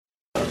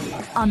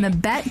on the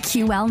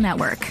BetQL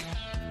network.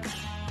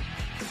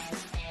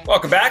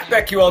 Welcome back.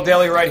 BetQL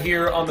Daily right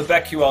here on the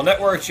BetQL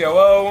network. Joe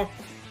O,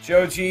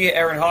 Joe G,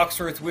 Aaron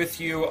Hawksworth with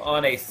you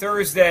on a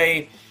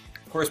Thursday.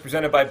 Of course,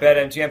 presented by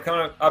BetMGM.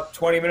 Coming up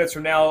 20 minutes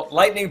from now,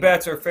 lightning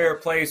bets are fair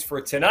plays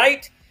for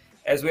tonight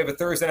as we have a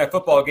Thursday night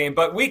football game.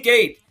 But week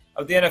 8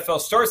 of the NFL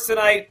starts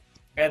tonight.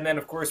 And then,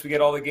 of course, we get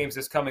all the games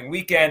this coming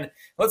weekend.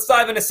 Let's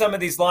dive into some of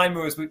these line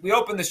moves. We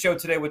opened the show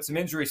today with some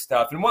injury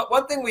stuff. And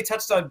one thing we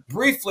touched on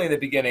briefly in the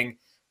beginning,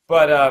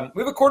 but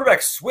we have a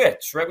quarterback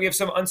switch, right? We have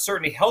some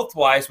uncertainty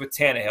health-wise with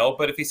Tannehill,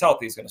 but if he's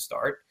healthy, he's going to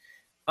start.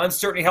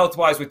 Uncertainty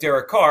health-wise with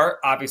Derek Carr.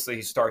 Obviously,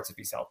 he starts if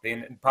he's healthy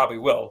and probably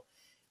will.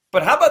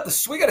 But how about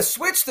we got a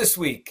switch this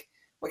week?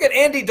 We got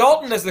Andy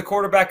Dalton as the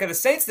quarterback of the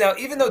Saints now,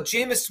 even though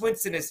Jameis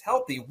Winston is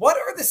healthy. What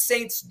are the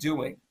Saints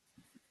doing?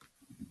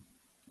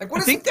 Like,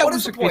 I think that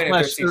was the case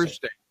last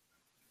Thursday.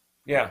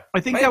 Yeah.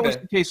 I think that was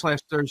the case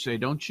last Thursday,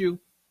 don't you?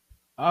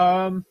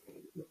 Yeah,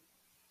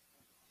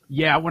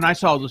 when I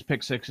saw those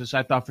pick sixes,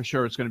 I thought for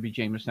sure it's going to be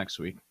Jameis next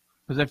week.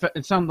 Because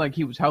it sounded like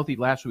he was healthy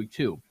last week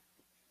too.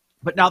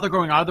 But now they're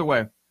going out of their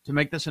way to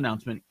make this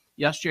announcement.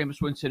 Yes,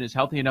 Jameis Winston is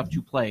healthy enough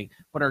to play,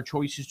 but our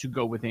choice is to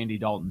go with Andy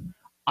Dalton.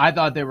 I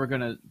thought they were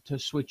going to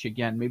switch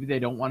again. Maybe they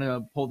don't want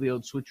to pull the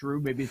old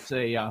switcheroo. Maybe it's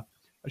a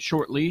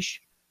short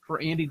leash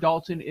for Andy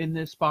Dalton in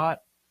this spot.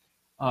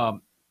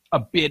 A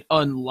bit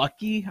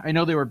unlucky. I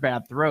know they were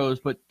bad throws,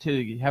 but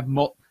to have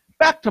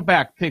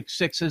back-to-back pick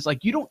sixes,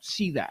 like, you don't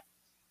see that.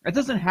 That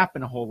doesn't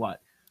happen a whole lot.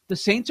 The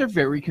Saints are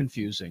very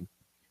confusing.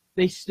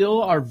 They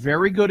still are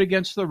very good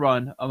against the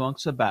run,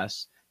 amongst the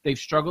best. They've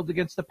struggled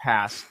against the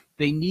pass.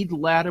 They need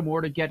Lattimore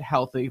to get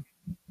healthy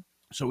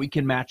so we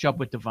can match up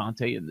with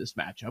Devontae in this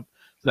matchup.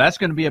 So that's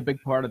going to be a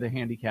big part of the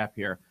handicap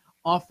here.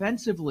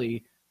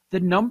 Offensively, the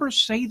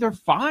numbers say they're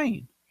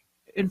fine.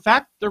 In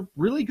fact, they're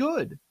really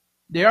good.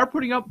 They are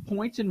putting up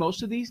points in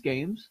most of these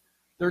games.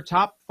 They're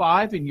top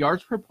 5 in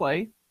yards per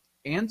play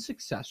and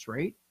success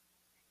rate.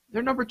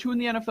 They're number 2 in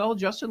the NFL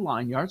adjusted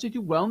line yards. They do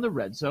well in the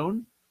red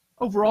zone.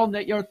 Overall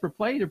net yards per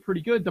play, they're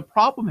pretty good. The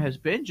problem has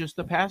been just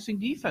the passing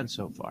defense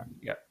so far.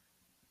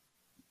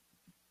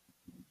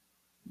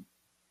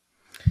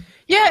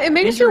 Yeah, it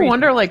makes you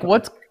wonder, like,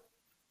 what's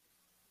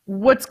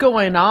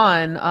going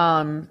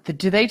on.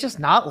 Do they just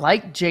not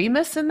like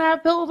Jameis in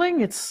that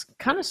building? It's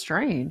kind of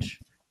strange.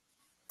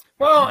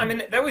 Well, I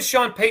mean, that was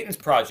Sean Payton's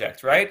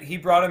project, right? He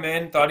brought him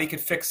in, thought he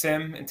could fix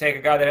him and take a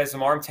guy that has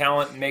some arm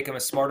talent and make him a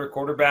smarter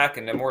quarterback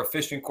and a more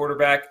efficient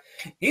quarterback.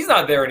 He's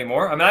not there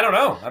anymore. I mean, I don't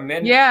know. I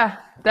mean, yeah,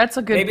 that's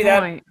a good maybe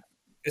point.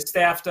 The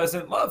staff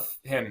doesn't love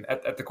him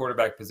at the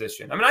quarterback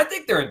position. I mean, I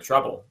think they're in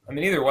trouble. I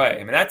mean, either way.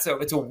 I mean, it's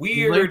a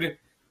weird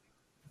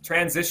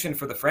transition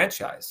for the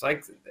franchise.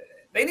 Like,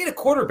 they need a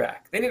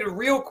quarterback. They need a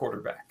real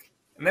quarterback.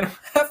 And they don't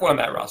have one on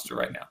that roster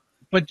right now.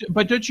 But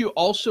don't you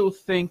also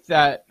think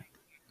that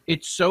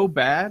it's so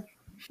bad,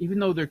 even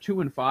though they're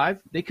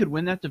 2-5, they could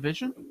win that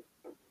division?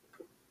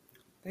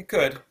 They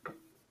could.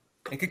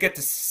 They could get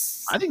to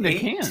I think they 8.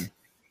 can.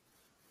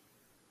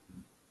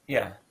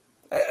 Yeah.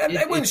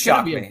 It wouldn't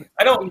shock me.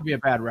 I don't. It would be a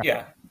bad record.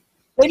 Yeah.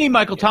 They need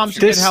Michael Thomas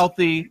to get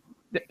healthy.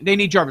 They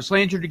need Jarvis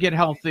Landry to get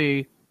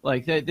healthy.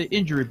 Like, the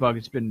injury bug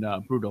has been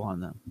brutal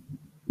on them.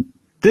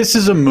 This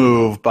is a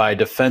move by a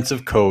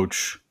defensive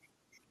coach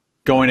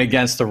going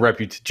against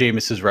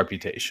Jameis's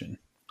reputation.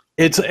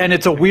 It's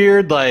a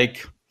weird,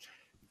 like,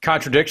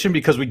 contradiction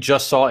because we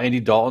just saw Andy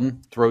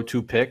Dalton throw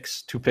 2 pick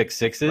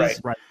sixes.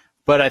 Right.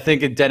 But I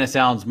think in Dennis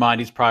Allen's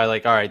mind, he's probably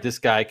like, all right, this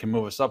guy can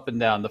move us up and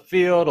down the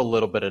field a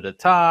little bit at a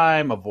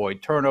time,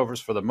 avoid turnovers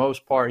for the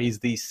most part. He's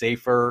the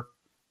safer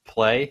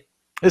play.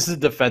 This is a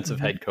defensive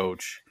head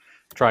coach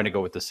trying to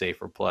go with the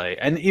safer play.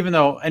 And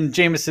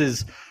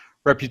Jameis's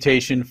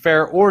reputation,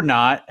 fair or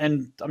not,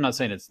 and I'm not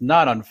saying it's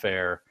not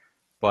unfair,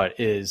 but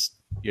is,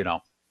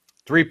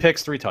 3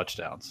 picks, 3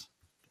 touchdowns.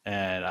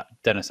 And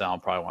Dennis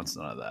Allen probably wants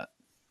none of that.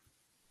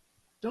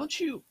 Don't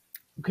you?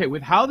 Okay,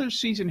 with how their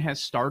season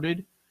has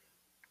started,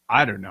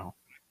 I don't know.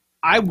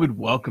 I would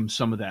welcome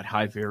some of that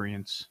high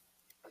variance.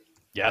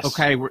 Yes.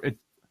 Okay,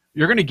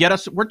 you're going to get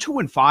us. We're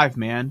 2-5,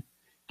 man.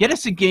 Get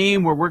us a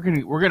game where we're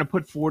going to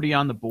put 40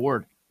 on the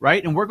board,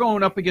 right? And we're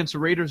going up against the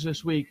Raiders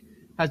this week.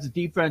 Has a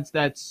defense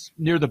that's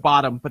near the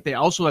bottom, but they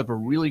also have a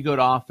really good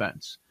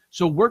offense.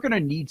 So we're going to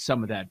need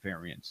some of that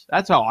variance.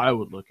 That's how I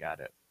would look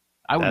at it.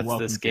 I would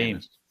welcome this game.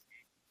 Jameis.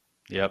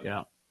 Yep.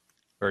 Yeah.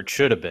 Or it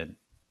should have been.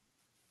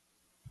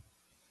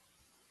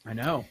 I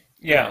know.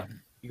 Yeah.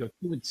 You go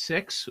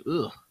 2-6.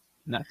 Ugh.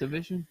 In that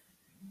division.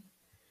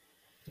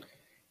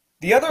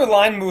 The other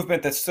line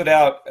movement that stood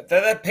out,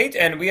 that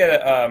and we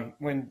had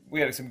when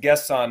we had some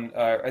guests on,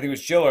 I think it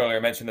was Jill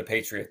earlier mentioned the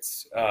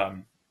Patriots.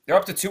 They're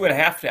up to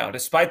 2.5 now,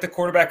 despite the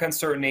quarterback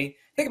uncertainty.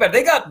 Think about it.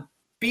 They got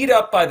beat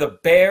up by the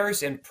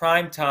Bears in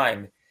prime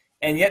time,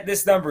 and yet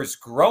this number is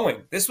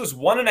growing. This was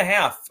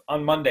 1.5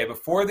 on Monday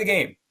before the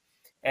game,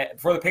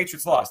 before the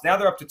Patriots lost. Now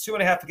they're up to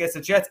 2.5 against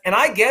the Jets, and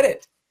I get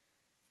it.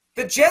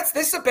 The Jets,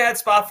 this is a bad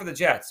spot for the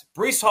Jets.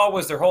 Breece Hall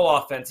was their whole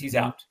offense. He's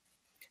out.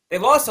 They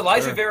lost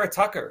Elijah Vera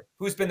Tucker,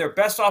 who's been their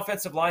best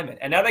offensive lineman,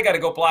 and now they got to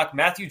go block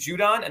Matthew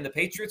Judon and the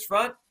Patriots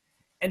front.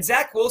 And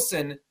Zach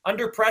Wilson,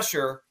 under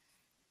pressure,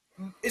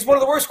 is one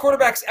of the worst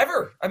quarterbacks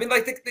ever. I mean,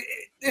 like,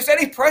 there's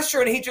any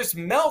pressure, and he just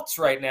melts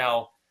right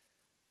now.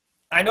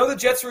 I know the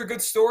Jets are a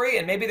good story,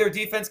 and maybe their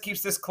defense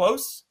keeps this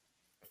close.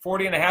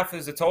 40.5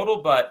 is the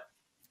total, but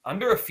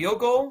under a field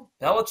goal,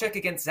 Belichick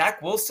against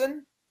Zach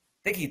Wilson,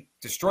 I think he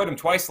destroyed him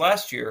twice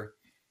last year.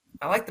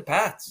 I like the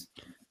Pats.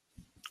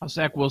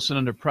 Zach Wilson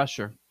under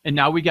pressure. And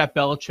now we got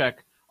Belichick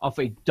off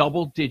a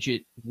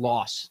double-digit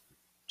loss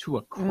to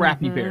a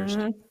crappy Bears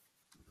team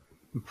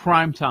in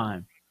prime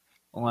time.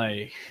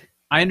 Like,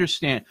 I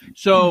understand.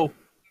 So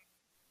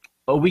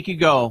a week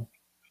ago,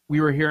 we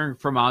were hearing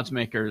from odds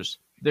makers,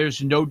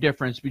 there's no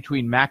difference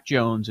between Mac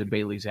Jones and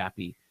Bailey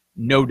Zappi.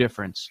 No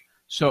difference.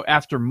 So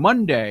after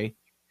Monday,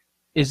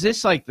 is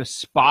this like the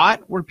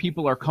spot where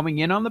people are coming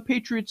in on the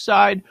Patriots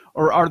side,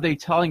 or are they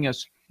telling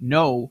us,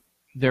 no,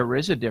 there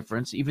is a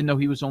difference, even though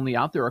he was only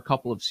out there a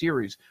couple of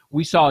series?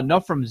 We saw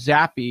enough from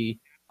Zappi,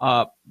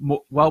 like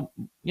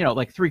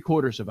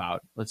 3/4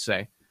 about, let's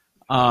say,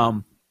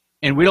 and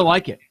we don't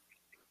like it.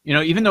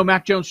 Even though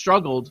Mac Jones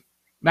struggled,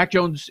 Mac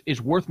Jones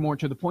is worth more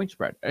to the point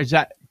spread.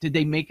 Did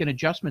they make an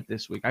adjustment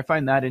this week? I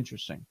find that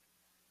interesting.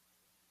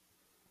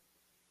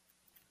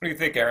 What do you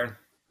think, Aaron?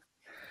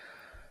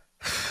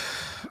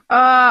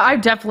 I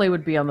definitely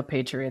would be on the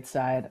Patriots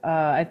side.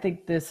 I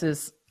think this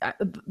is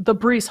the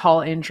Breece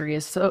Hall injury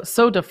is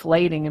so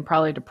deflating and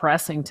probably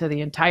depressing to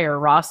the entire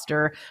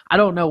roster. I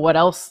don't know what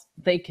else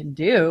they can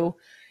do.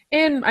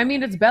 And I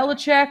mean, it's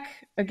Belichick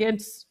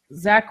against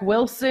Zach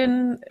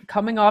Wilson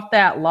coming off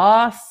that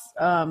loss.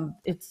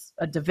 It's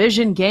a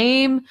division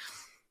game.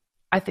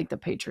 I think the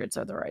Patriots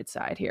are the right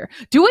side here.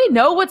 Do we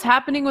know what's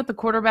happening with the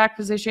quarterback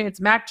position?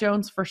 It's Mac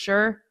Jones for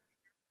sure.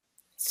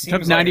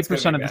 Took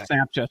 90% of the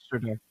snaps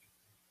yesterday.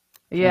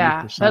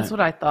 Yeah, 90%. That's what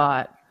I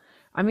thought.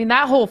 I mean,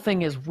 that whole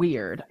thing is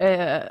weird.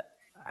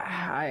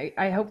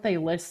 I hope they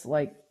list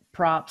like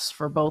props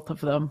for both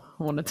of them.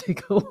 I want to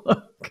take a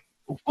look.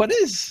 What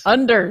is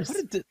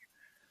unders?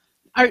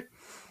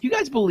 You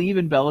guys believe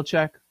in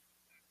Belichick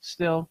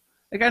still?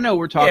 Like, I know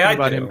we're talking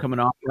about him coming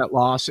off that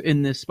loss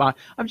in this spot.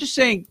 I'm just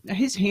saying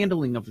his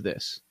handling of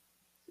this.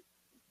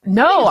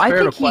 No, I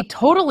think he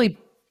totally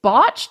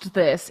botched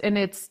this, and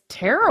it's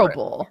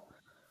terrible. Right.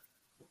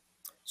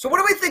 So what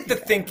do we think the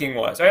thinking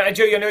was? Joe,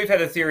 I know you've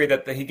had a theory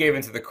that he gave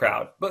into the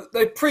crowd, but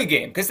the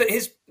pregame, because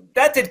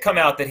that did come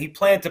out that he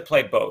planned to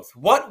play both.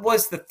 What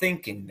was the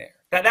thinking there?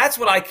 That's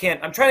what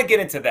I'm trying to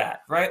get into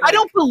that, right? Like, I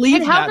don't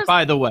believe that,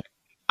 by the way.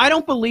 I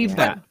don't believe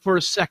that for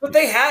a second.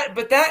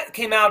 But that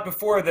came out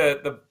before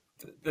the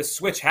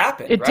switch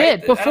happened. It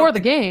did before the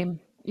game.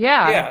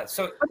 Yeah. Yeah.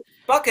 So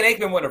Buck and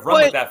Aikman wouldn't have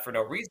run with that for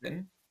no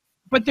reason.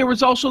 But there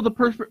was also the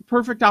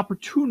perfect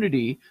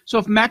opportunity. So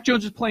if Mac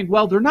Jones is playing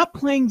well, they're not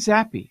playing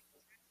Zappi.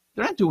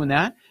 They're not doing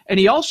that. And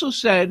he also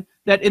said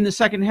that in the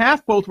second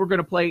half, both were going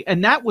to play,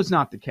 and that was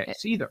not the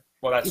case either.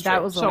 Well, that's that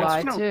true. was a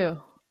lie too.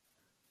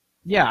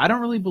 Yeah, I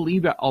don't really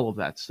believe all of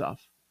that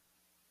stuff.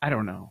 I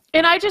don't know.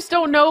 And I just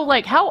don't know,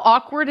 like, how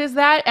awkward is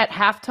that at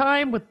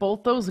halftime with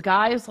both those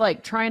guys,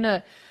 like, trying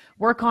to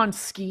work on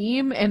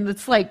scheme? And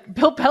it's like,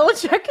 Bill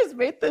Belichick has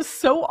made this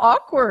so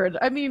awkward.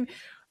 I mean,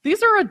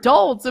 these are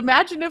adults.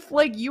 Imagine if,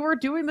 like, you were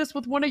doing this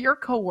with one of your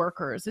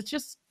coworkers.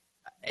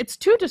 It's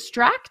too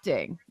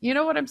distracting. You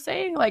know what I'm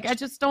saying? Like, I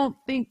just don't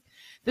think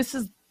this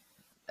is,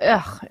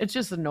 it's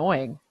just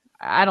annoying.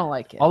 I don't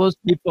like it. All those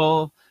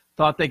people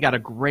thought they got a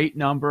great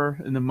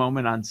number in the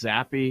moment on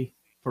Zappi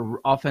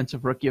for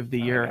Offensive Rookie of the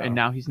Year, and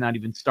now he's not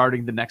even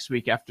starting the next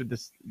week after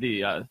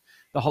the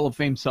Hall of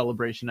Fame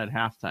celebration at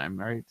halftime,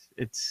 right?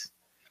 It's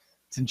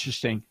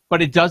interesting.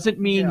 But it doesn't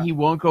mean he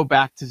won't go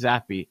back to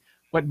Zappi.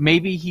 But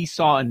maybe he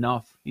saw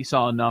enough.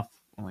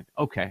 I'm like,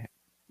 okay,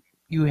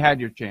 you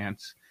had your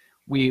chance.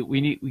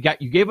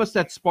 You gave us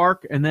that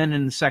spark, and then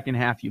in the second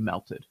half you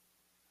melted.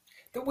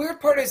 The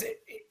weird part is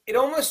it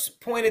almost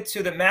pointed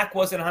to that Mac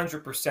wasn't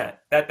 100%.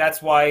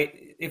 That's why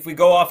if we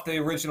go off the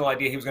original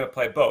idea he was going to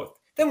play both,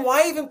 then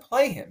why even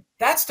play him?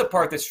 That's the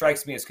part that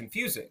strikes me as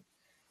confusing.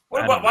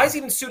 Why is he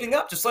even suiting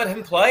up? Just let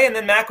him play, and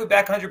then Mac would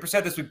back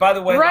 100% this week. By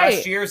the way,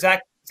 last year,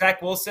 Zach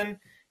Wilson,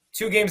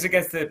 2 games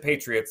against the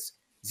Patriots,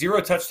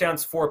 0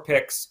 touchdowns, 4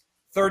 picks,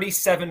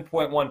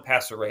 37.1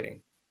 passer rating.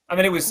 I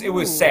mean, it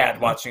was sad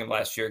watching him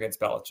last year against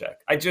Belichick.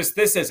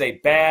 This is a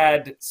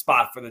bad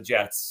spot for the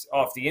Jets.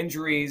 Off the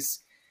injuries,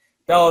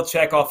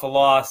 Belichick off a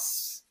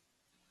loss.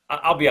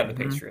 I'll be on the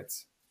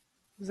Patriots.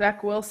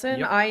 Zach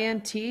Wilson,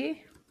 INT.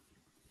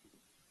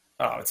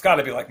 Oh, it's got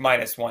to be like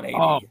minus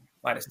 180,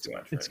 minus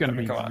 200. It's going to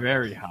be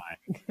very high.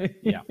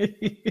 Yeah.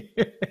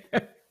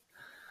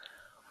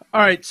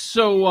 All right,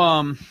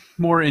 so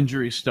more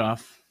injury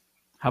stuff.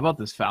 How about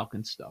this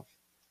Falcons stuff?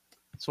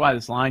 That's why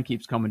this line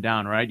keeps coming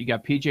down, right? You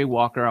got P.J.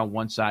 Walker on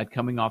one side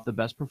coming off the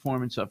best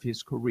performance of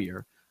his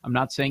career. I'm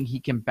not saying he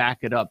can back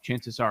it up.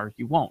 Chances are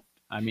he won't.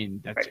 I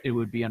mean, it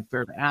would be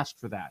unfair to ask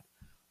for that.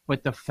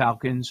 But the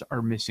Falcons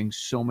are missing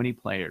so many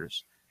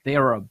players. They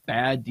are a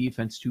bad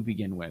defense to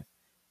begin with.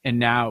 And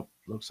now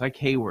looks like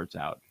Hayward's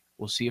out.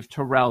 We'll see if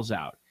Terrell's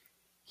out.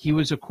 He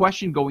was a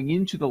question going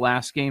into the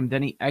last game.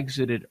 Then he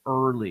exited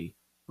early,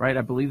 right?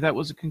 I believe that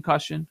was a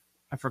concussion.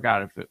 I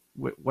forgot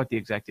what the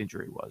exact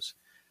injury was.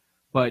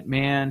 But,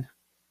 man,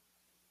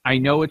 I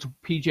know it's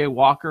P.J.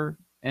 Walker,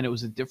 and it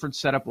was a different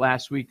setup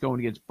last week going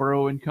against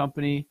Burrow and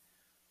company.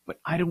 But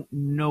I don't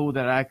know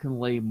that I can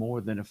lay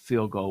more than a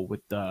field goal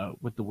with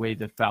the way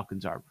the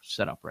Falcons are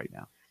set up right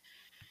now.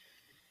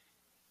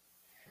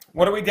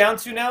 What are we down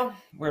to now?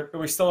 Are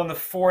we still in the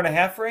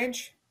 4.5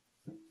 range?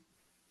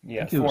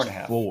 Yeah,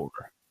 4.5.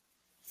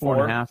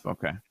 4.5.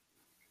 Okay.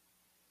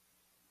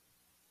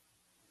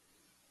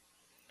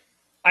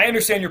 I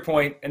understand your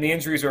point, and the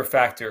injuries are a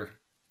factor.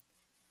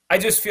 I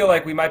just feel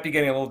like we might be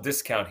getting a little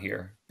discount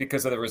here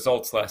because of the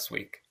results last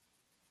week.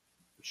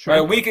 Sure.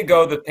 Right, a week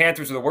ago, the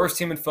Panthers are the worst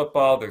team in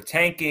football. They're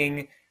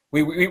tanking.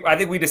 I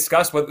think we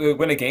discussed whether they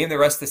win a game the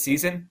rest of the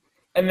season,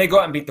 and they go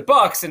out and beat the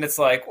Bucs, and it's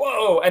like,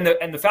 whoa! And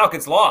the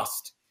Falcons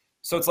lost,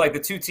 so it's like the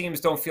two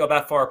teams don't feel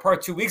that far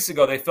apart. 2 weeks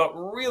ago, they felt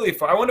really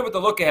far. I wonder what the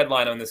look-ahead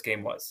line on this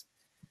game was.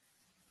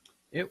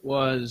 It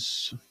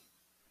was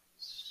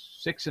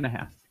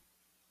 6.5.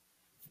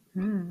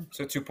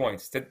 So 2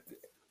 points. Did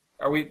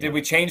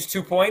we change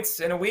 2 points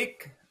in a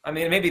week? I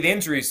mean, maybe the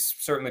injuries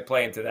certainly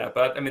play into that,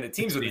 but I mean, the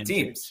teams are the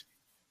teams.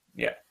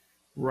 Yeah.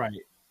 Right.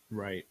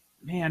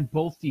 Man,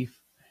 both See,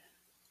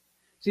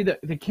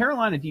 the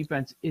Carolina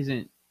defense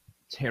isn't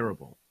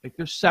terrible. Like,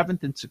 they're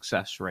 7th in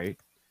success rate.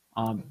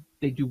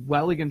 They do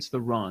well against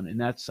the run, and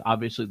that's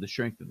obviously the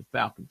strength of the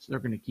Falcons. They're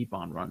going to keep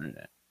on running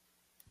it.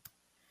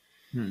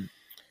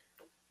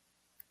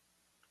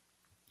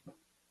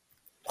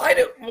 Why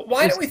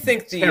do we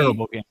think the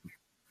terrible game?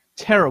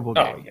 Terrible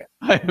game. Oh yeah,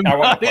 I am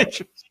not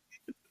interested.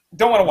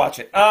 Don't want to watch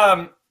it.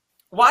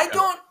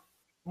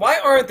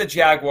 Why aren't the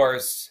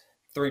Jaguars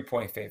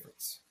 3-point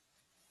favorites?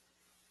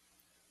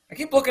 I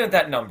keep looking at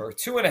that number,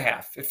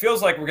 2.5. It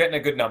feels like we're getting a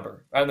good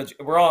number. I think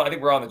we're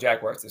on the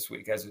Jaguars this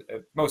week, as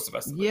most of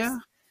us. Yeah.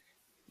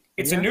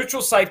 It's a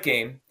neutral site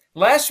game.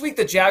 Last week,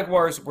 the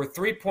Jaguars were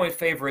 3-point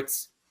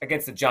favorites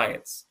against the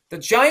Giants. The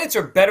Giants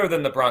are better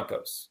than the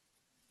Broncos.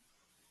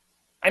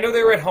 I know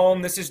they were at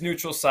home. This is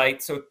neutral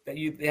site, so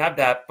they have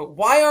that. But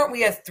why aren't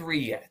we at 3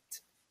 yet?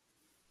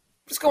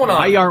 What's going on?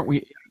 Why aren't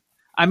we?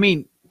 I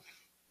mean,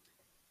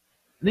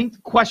 I think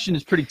the question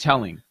is pretty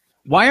telling.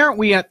 Why aren't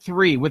we at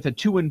 3 with a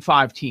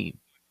 2-5 team?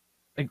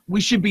 Like,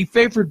 we should be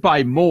favored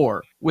by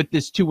more with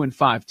this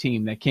 2-5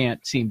 team that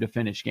can't seem to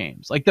finish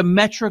games. Like, the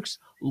metrics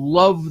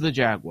love the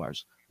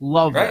Jaguars,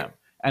 love them,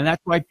 and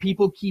that's why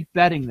people keep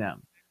betting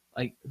them.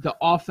 Like, the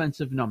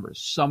offensive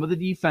numbers, some of the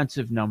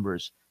defensive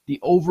numbers, the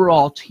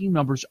overall team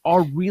numbers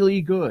are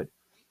really good.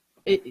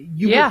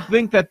 You would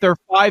think that they're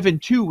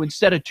 5-2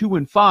 instead of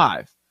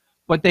 2-5,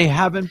 but they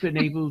haven't been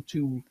able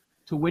to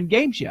win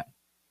games yet.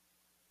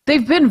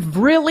 They've been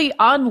really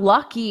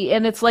unlucky,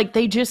 and it's like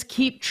they just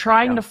keep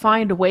trying to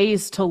find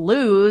ways to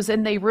lose,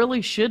 and they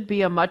really should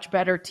be a much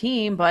better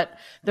team, but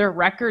their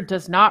record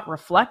does not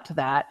reflect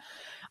that.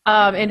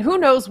 And who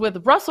knows,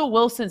 with Russell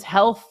Wilson's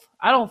health,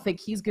 I don't think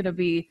he's going to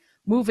be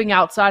moving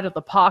outside of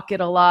the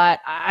pocket a lot.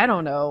 I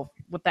don't know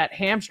with that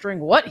hamstring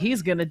what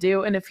he's going to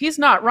do, and if he's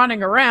not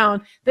running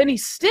around, then he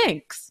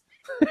stinks.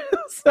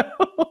 So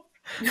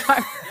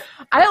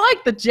I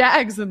like the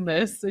Jags in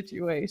this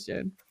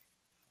situation.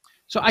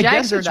 So I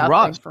Jags guess it's are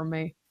Russ for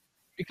me,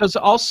 because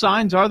all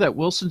signs are that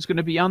Wilson's going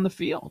to be on the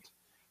field.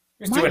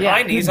 He's doing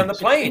high knees on the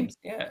plane.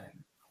 Yeah.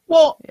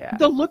 Well,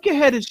 the look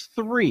ahead is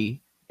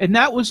 3, and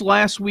that was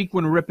last week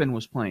when Rippon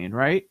was playing,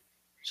 right?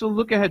 So the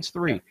look ahead's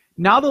 3. Yeah.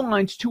 Now the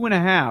line's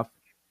 2.5,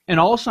 and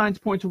all signs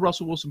point to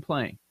Russell Wilson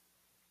playing.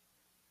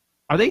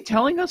 Are they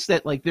telling us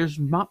that like there's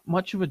not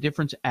much of a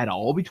difference at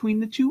all between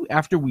the two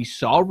after we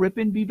saw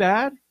Rippon be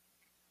bad?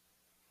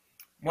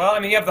 Well, I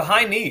mean, you have the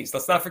high knees.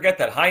 Let's not forget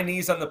that. High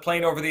knees on the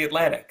plane over the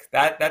Atlantic.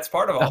 That's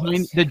part of all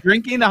this. The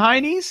drinking the high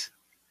knees?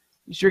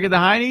 He's drinking the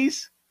high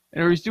knees?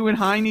 Or he's doing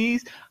high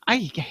knees?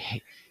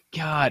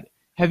 God,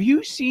 have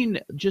you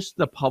seen just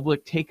the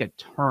public take a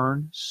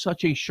turn,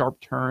 such a sharp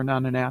turn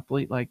on an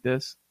athlete like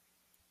this?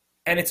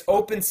 And it's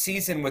open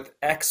season with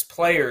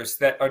ex-players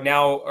that are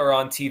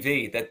on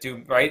TV that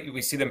do, right?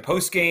 We see them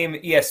post-game,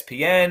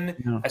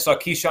 ESPN. Yeah. I saw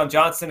Keyshawn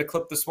Johnson, a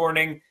clip this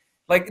morning.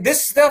 Like,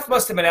 this stuff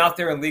must have been out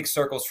there in league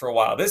circles for a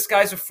while. This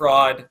guy's a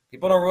fraud.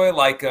 People don't really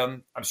like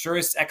him. I'm sure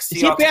his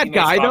ex-Seahawks teammates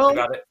talked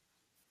about it.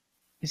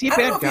 Is he a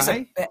bad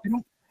guy?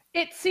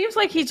 It seems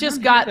like he's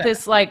just got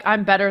this, like,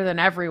 I'm better than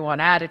everyone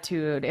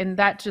attitude, and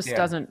that just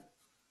doesn't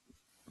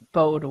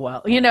bode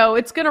well. You know,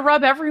 it's going to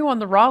rub everyone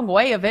the wrong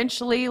way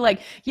eventually.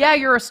 Like, yeah,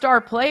 you're a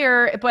star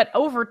player, but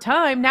over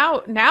time,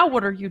 now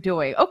what are you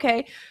doing?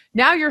 Okay,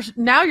 now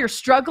you're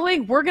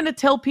struggling. We're going to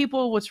tell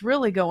people what's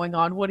really going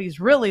on, what he's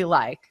really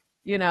like.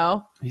 You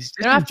know, he's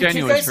you don't have to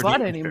genuine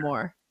fun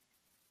anymore.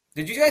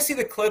 Did you guys see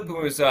the clip? It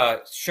was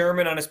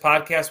Sherman on his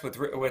podcast with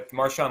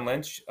Marshawn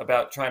Lynch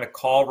about trying to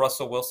call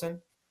Russell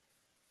Wilson.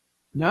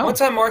 No. One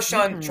time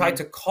Marshawn tried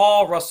to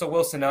call Russell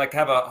Wilson to like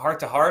have a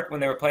heart-to-heart when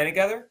they were playing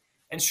together.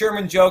 And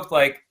Sherman joked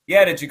like,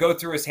 yeah, did you go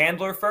through his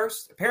handler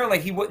first? Apparently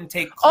he wouldn't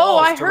take calls Oh,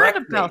 I directly.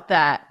 heard about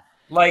that.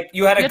 Like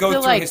you had to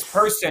go through his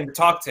person to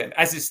talk to him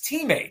as his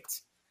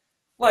teammate.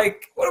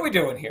 Like, what are we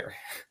doing here?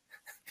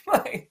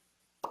 Like,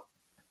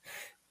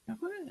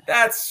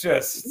 That's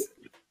just...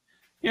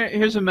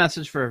 Here's a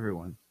message for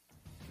everyone.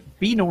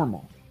 Be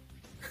normal.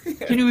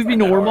 Can you be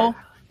normal?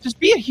 Just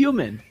be a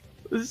human.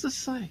 This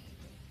is like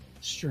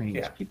strange.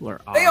 Yeah. People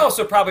are odd. They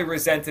also probably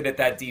resented at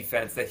that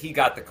defense that he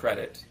got the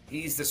credit.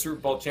 He's the Super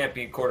Bowl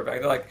champion quarterback.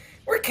 They're like,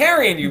 we're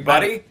carrying you,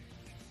 buddy.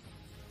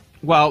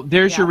 Well,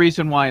 there's your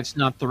reason why it's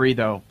not 3,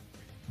 though.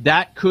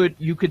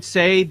 You could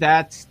say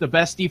that's the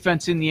best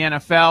defense in the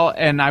NFL,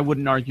 and I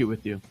wouldn't argue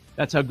with you.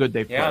 That's how good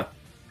they play. Yeah.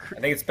 I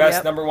think it's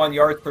best number 1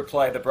 yards per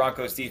play, the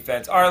Broncos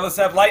defense. All right, let's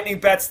have lightning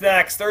bets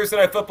next. Thursday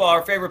Night Football,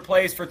 our favorite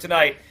plays for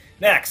tonight.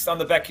 Next on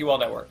the BetQL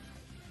Network.